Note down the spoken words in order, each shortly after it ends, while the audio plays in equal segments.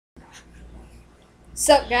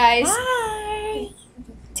Sup, guys? Hi.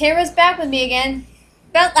 Tamra's back with me again.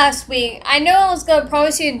 About last week. I know I was going to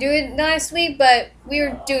promise you to do it last week, but we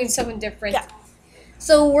were doing something different. Yeah.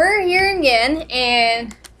 So we're here again,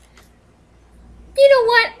 and you know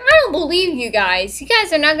what? I don't believe you guys. You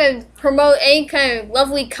guys are not going to promote any kind of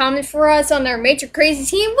lovely comment for us on our Major Crazy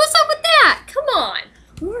team. What's up with that? Come on.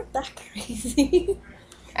 We weren't that crazy.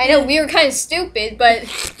 I know we were kind of stupid, but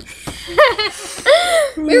can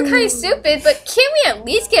we at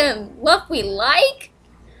least get a love we like?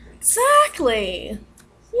 Exactly.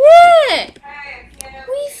 Yeah.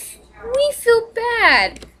 We feel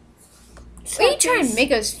bad. Are you trying to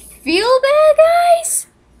make us feel bad, guys?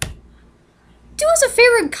 Do us a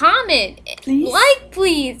favor and comment. Please?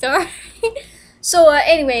 Please. Alright. So,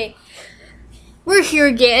 anyway, we're here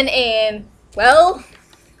again, and, well,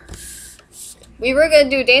 we were going to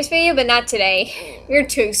do a dance video, but not today. We were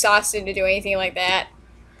too exhausted to do anything like that.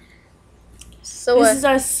 So, This is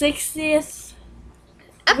our 60th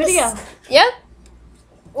video. Yep.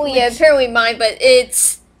 Well, yeah, apparently mine, but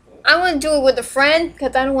I want to do it with a friend,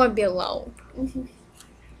 because I don't want to be alone. Mm-hmm.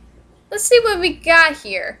 Let's see what we got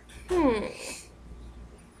here.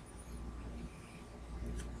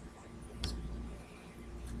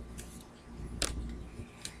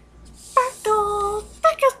 Sparkle,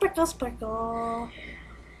 sparkle, sparkle, sparkle.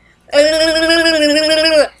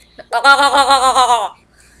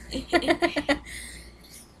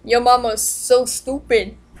 Yo mama's so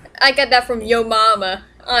stupid. I got that from Yo Mama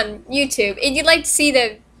on YouTube. If you'd like to see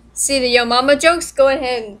the Yo Mama jokes, go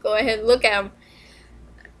ahead and look at them.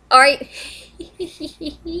 All right.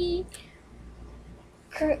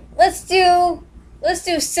 Let's do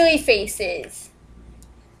silly faces.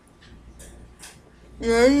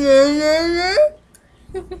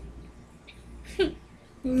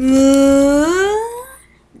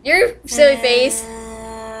 Your silly face.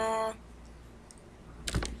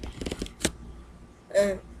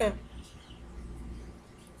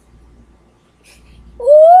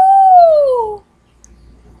 Ooh!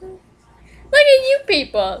 Look at you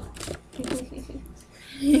people.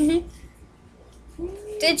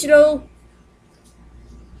 Digital.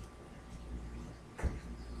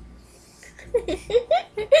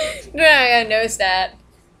 No, I noticed that.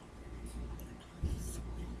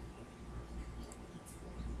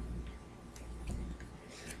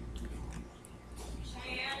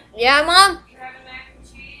 Cheyenne, Yeah, Mom? you're having mac and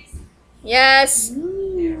cheese? Yes.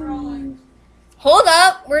 Get rolling. Hold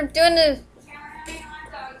up. We're doing the... Tamra, how many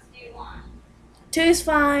hot dogs do you want? 2 is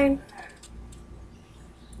fine.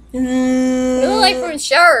 It look like from the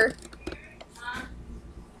shower. Huh?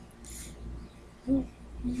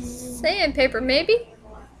 Sandpaper, maybe?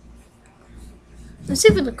 Let's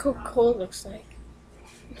see what the Coca-Cola looks like.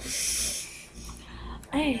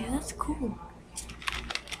 Hey, that's cool.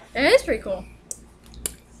 It is pretty cool.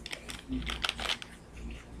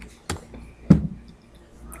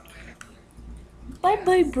 Bye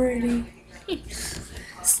bye, birdie.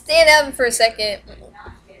 Stand up for a second.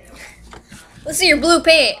 Let's see your blue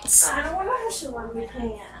pants. I don't want to hush you on my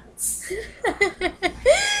pants.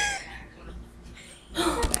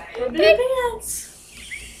 Blue pants.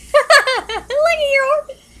 Look at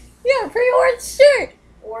you have a pretty orange shirt.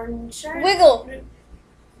 Orange shirt. Wiggle.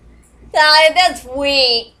 That's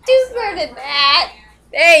weak. Do better than that.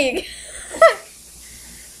 There you go.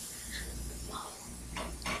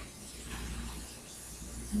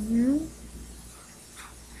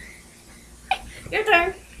 Your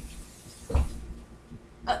turn.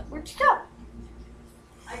 Where'd you go?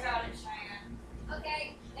 I got it, Cheyenne. Okay,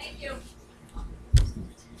 thank you.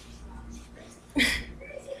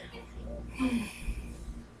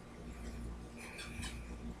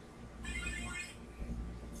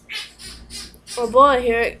 Oh boy,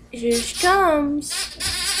 here she comes.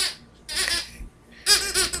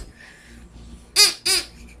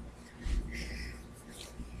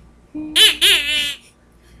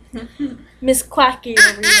 Miss Quacky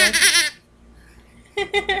over here.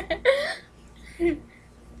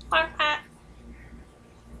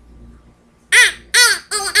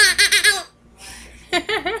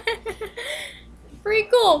 Pretty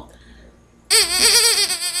cool.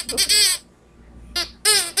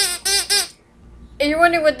 If you're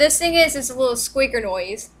wondering what this thing is, it's a little squeaker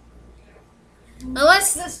noise.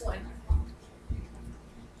 Unless this one.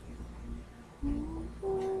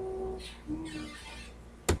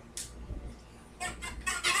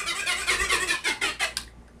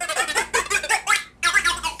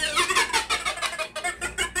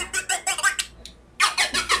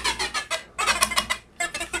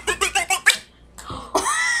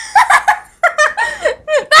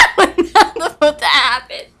 That was not supposed to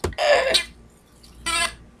happen.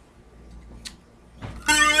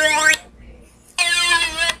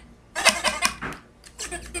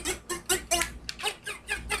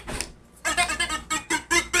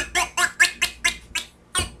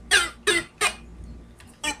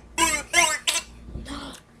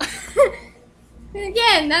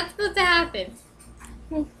 Again, that's supposed to happen.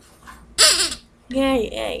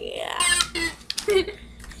 Yeah.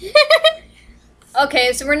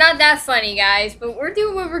 Okay, so we're not that funny, guys, but we're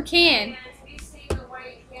doing what we can. And have you seen the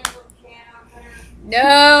white candle can out there?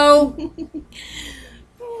 No.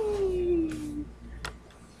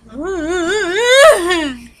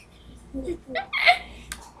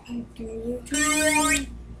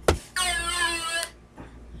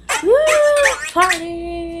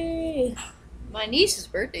 Party! My niece's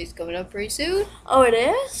birthday's coming up pretty soon. Oh, it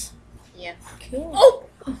is? Yeah. Cool. Oh!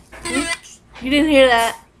 You didn't hear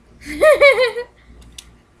that.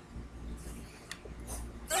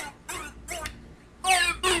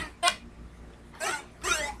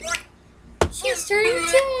 She's turning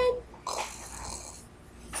 10.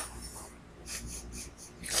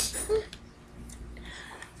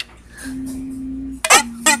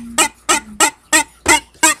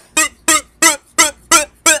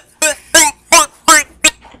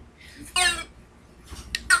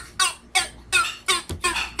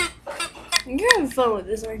 You're having fun with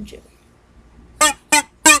this, aren't you?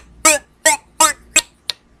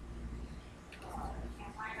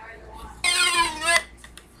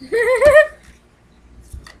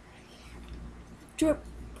 Drip.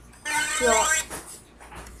 Drop.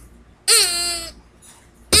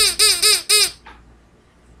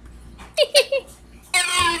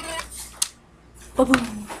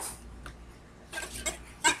 Ba-boom.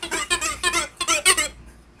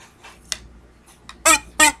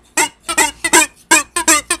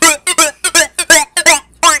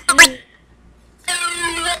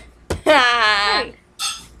 Hey.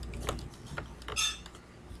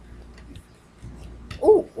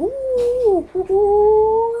 Ooh,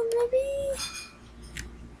 maybe.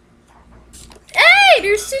 Hey,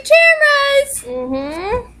 there's 2 cameras.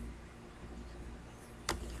 Mm-hmm.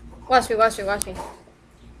 Watch me.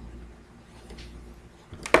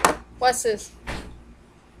 What's this?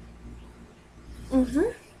 Mm-hmm.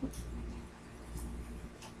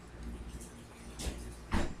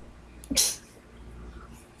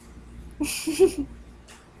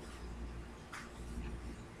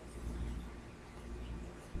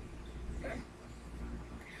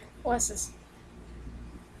 What's this?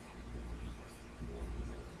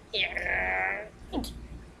 Yeah.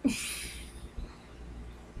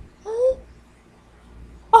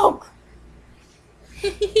 Oh.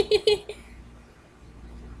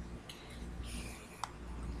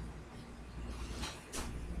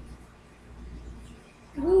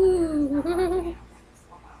 Ooh.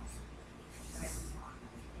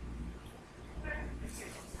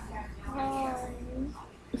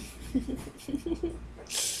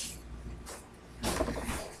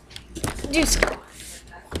 Juice.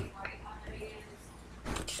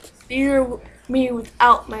 These are me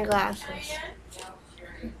without my glasses.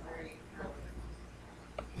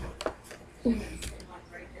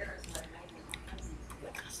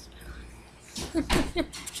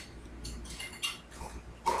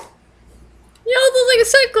 Yo, looks like a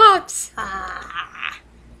cyclops. Ah.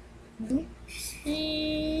 Nope.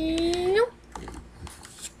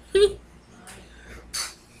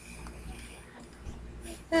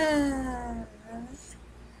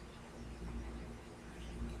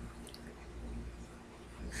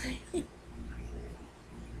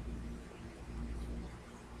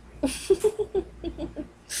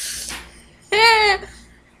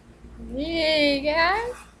 Hey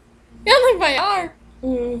guys, you like my arm.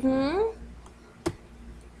 Mm-hmm.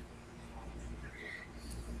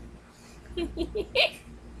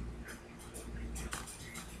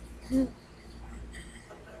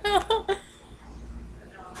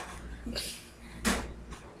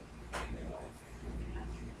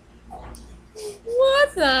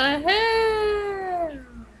 What the hell?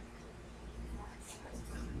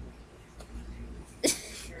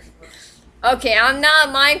 Okay, I'm not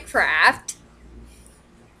Minecraft.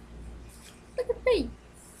 Look at me.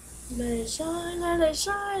 Let it shine, let it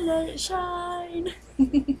shine, let it shine.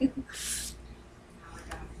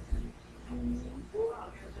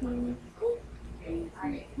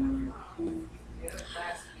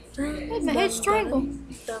 Hey, my head's triangle.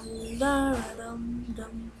 Dum dum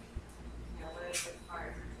dum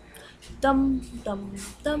dum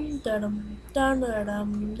dum dum dum dum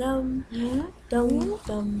dum dum dum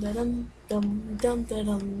dum dum dum dum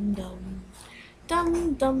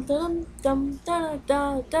dum dum dum dum da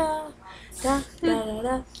da da da da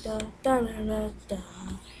da da da da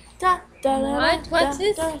da da What? What's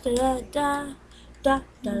this? da da da da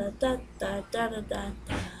da da da da da da.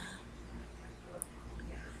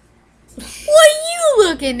 What are you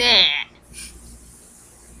looking at?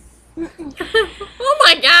 Oh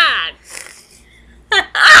my god!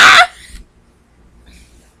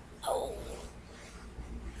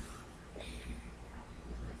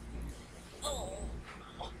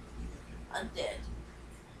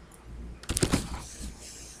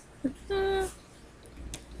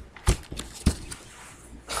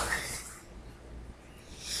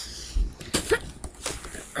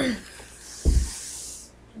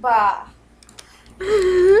 Bah.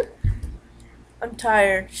 I'm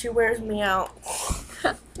tired. She wears me out.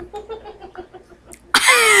 I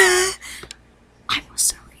most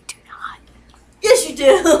certainly do not. Yes, you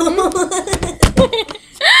do.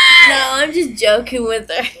 No, I'm just joking with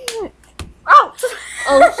her. Oh!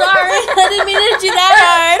 Oh, sorry. I didn't mean to hit you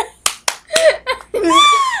that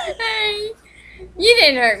Hey, you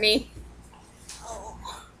didn't hurt me.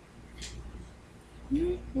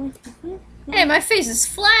 Hey, my face is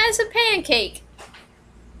flat as a pancake.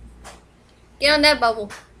 Get on that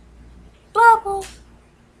bubble. Bubble.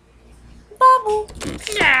 Bubble.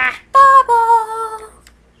 Nah. Bubble.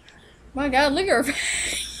 My God, look at her.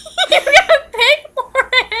 You got a big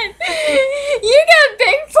forehead. You got a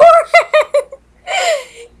big forehead.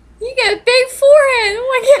 You got a big forehead. Oh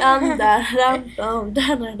my God.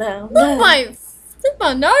 Look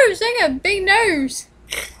my nose. I got a big nose.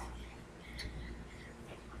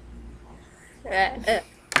 Look at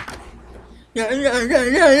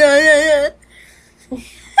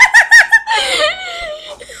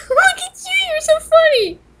you. You're so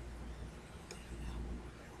funny.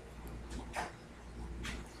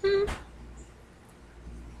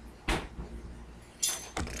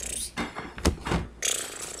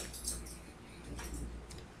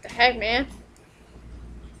 The heck, man?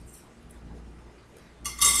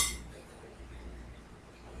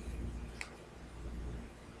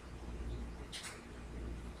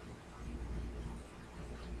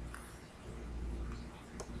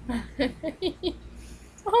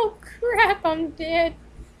 Oh crap, I'm dead.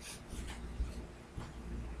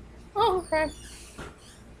 Oh crap.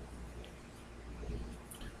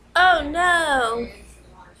 Oh no.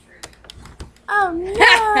 Oh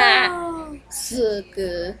no. So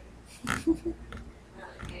good.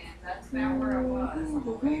 That's about where I was.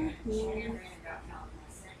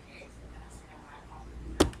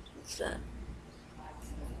 What's that?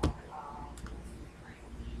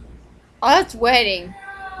 Oh, that's wedding.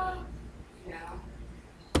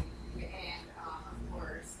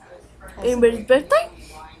 Anybody's birthday?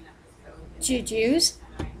 Juju's.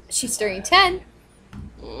 She's turning 10.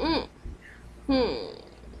 Mm. Hmm.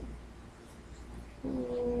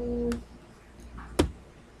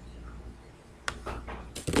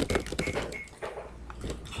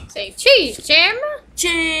 Say cheese, Tamra.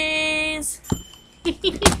 Cheese.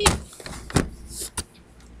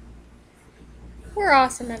 We're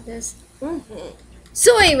awesome at this. Mm-hmm.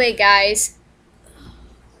 So anyway, guys,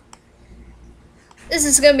 this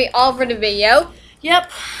is gonna be all for the video.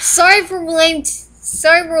 Yep. Sorry for lame.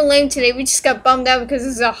 Sorry we're lame today. We just got bummed out because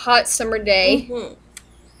it's a hot summer day. Mm-hmm.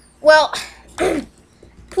 Well,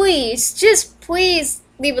 please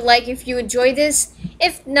leave a like if you enjoyed this.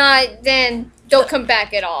 If not, then don't come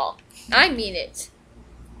back at all. I mean it.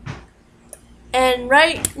 And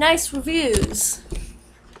write nice reviews.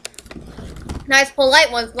 Nice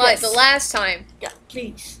polite ones like Yes. the last time. Yeah,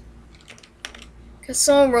 please. Because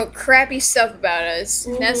someone wrote crappy stuff about us.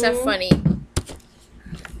 That's not Mhm. funny.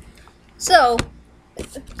 So,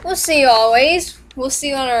 we'll see you always. We'll see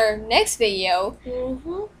you on our next video.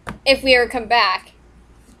 Mm-hmm. If we ever come back.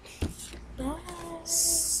 Bye.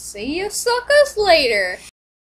 See you suckers later.